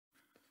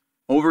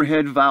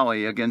Overhead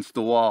volley against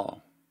the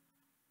wall,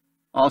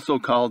 also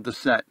called the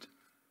set.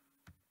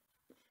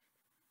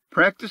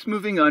 Practice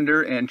moving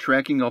under and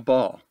tracking a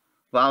ball.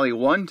 Volley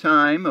 1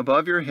 time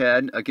above your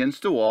head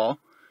against a wall.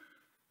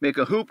 Make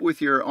a hoop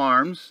with your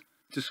arms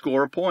to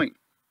score a point.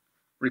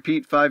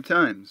 Repeat 5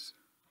 times.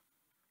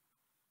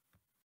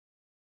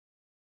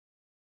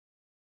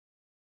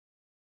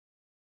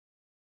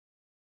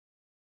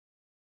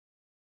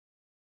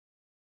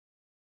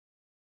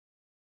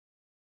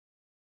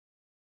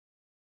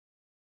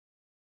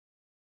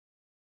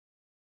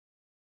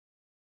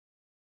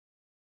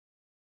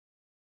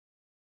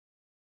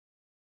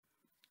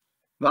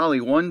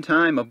 Volley 1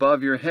 time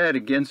above your head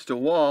against a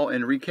wall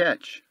and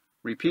recatch.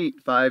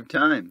 Repeat 5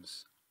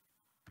 times.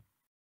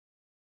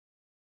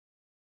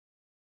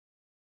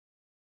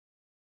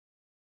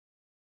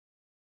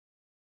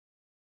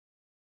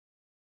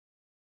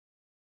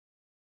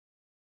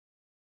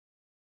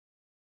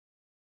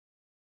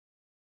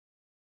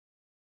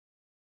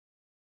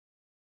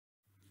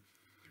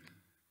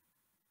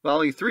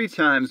 Volley 3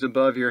 times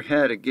above your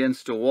head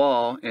against a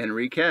wall and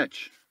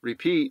recatch.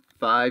 Repeat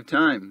 5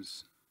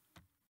 times.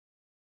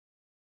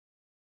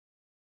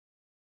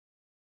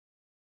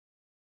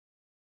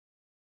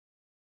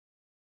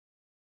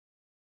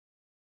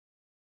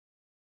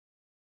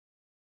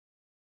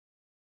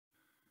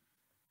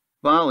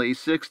 Volley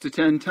 6 to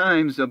 10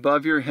 times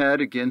above your head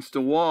against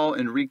a wall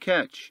and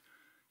recatch.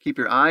 Keep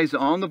your eyes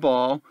on the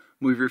ball.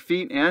 Move your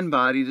feet and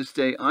body to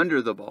stay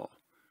under the ball.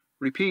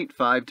 Repeat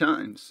 5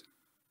 times.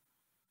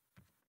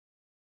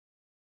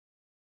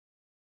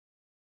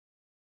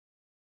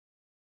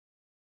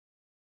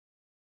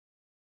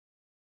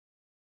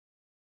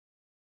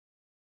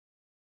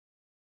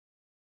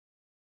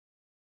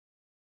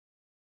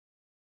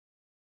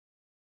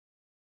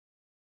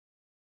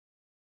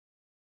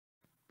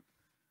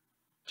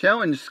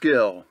 Challenge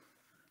skill.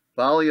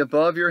 Volley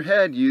above your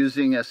head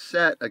using a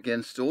set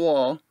against a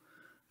wall,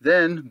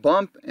 then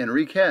bump and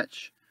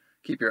recatch.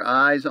 Keep your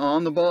eyes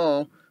on the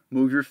ball.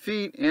 Move your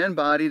feet and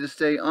body to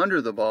stay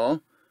under the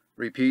ball.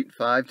 Repeat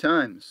 5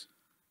 times.